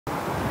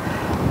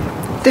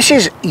This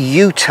is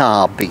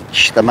Utah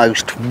Beach, the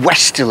most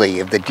westerly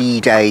of the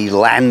D-Day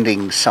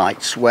landing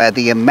sites, where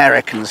the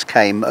Americans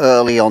came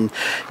early on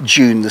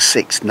June the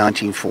 6th,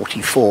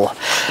 1944.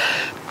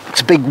 It's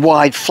a big,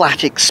 wide,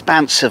 flat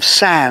expanse of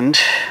sand,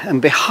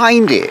 and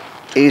behind it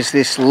is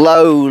this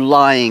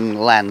low-lying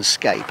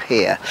landscape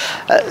here.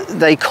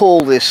 They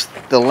call this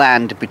the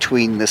land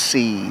between the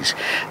seas,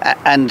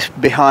 and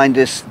behind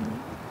us,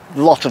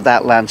 a lot of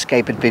that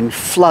landscape had been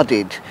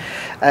flooded,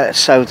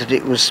 so that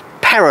it was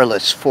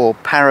perilous for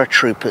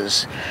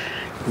paratroopers,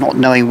 not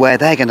knowing where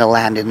they're going to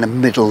land in the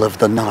middle of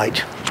the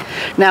night.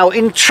 Now,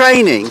 in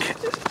training,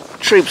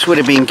 troops would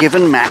have been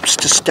given maps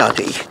to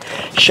study,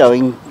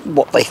 showing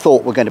what they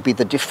thought were going to be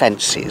the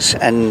defences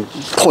and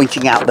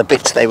pointing out the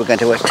bits they were going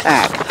to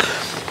attack.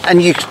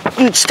 And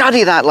you'd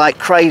study that like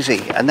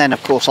crazy, and then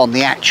of course on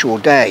the actual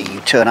day you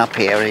turn up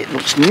here and it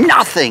looks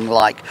nothing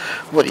like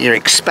what you're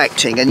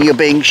expecting, and you're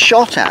being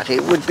shot at.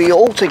 It would be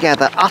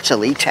altogether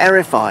utterly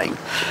terrifying.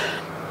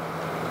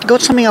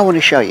 Got something I want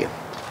to show you.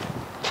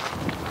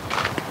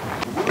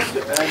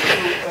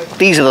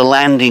 These are the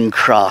landing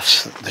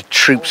crafts that the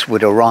troops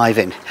would arrive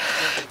in.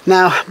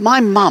 Now,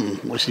 my mum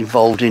was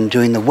involved in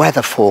doing the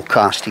weather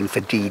forecasting for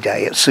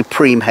D-Day at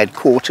Supreme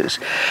Headquarters,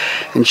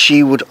 and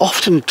she would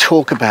often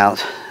talk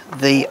about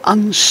the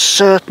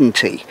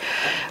uncertainty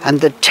and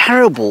the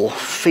terrible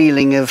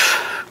feeling of,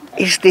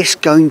 is this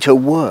going to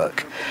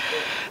work?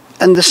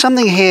 And there's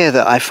something here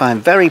that I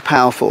find very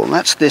powerful, and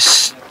that's this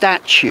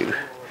statue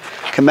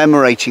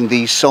commemorating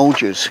these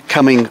soldiers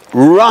coming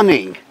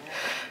running.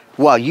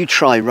 Well, you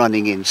try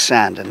running in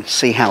sand and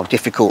see how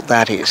difficult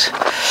that is.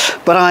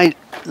 But I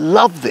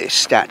love this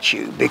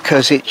statue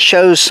because it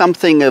shows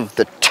something of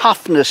the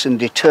toughness and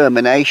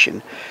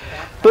determination,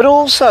 but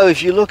also,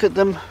 if you look at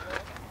them,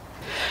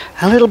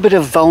 a little bit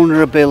of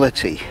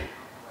vulnerability.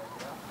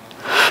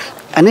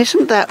 And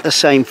isn't that the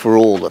same for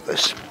all of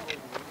us?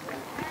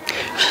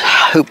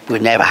 I hope we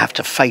never have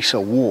to face a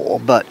war,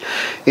 but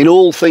in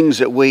all things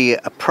that we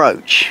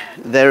approach,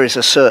 there is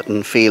a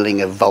certain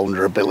feeling of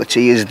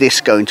vulnerability. Is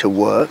this going to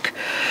work?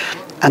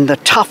 And the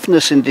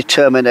toughness and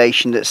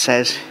determination that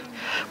says,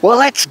 well,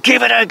 let's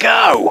give it a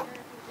go.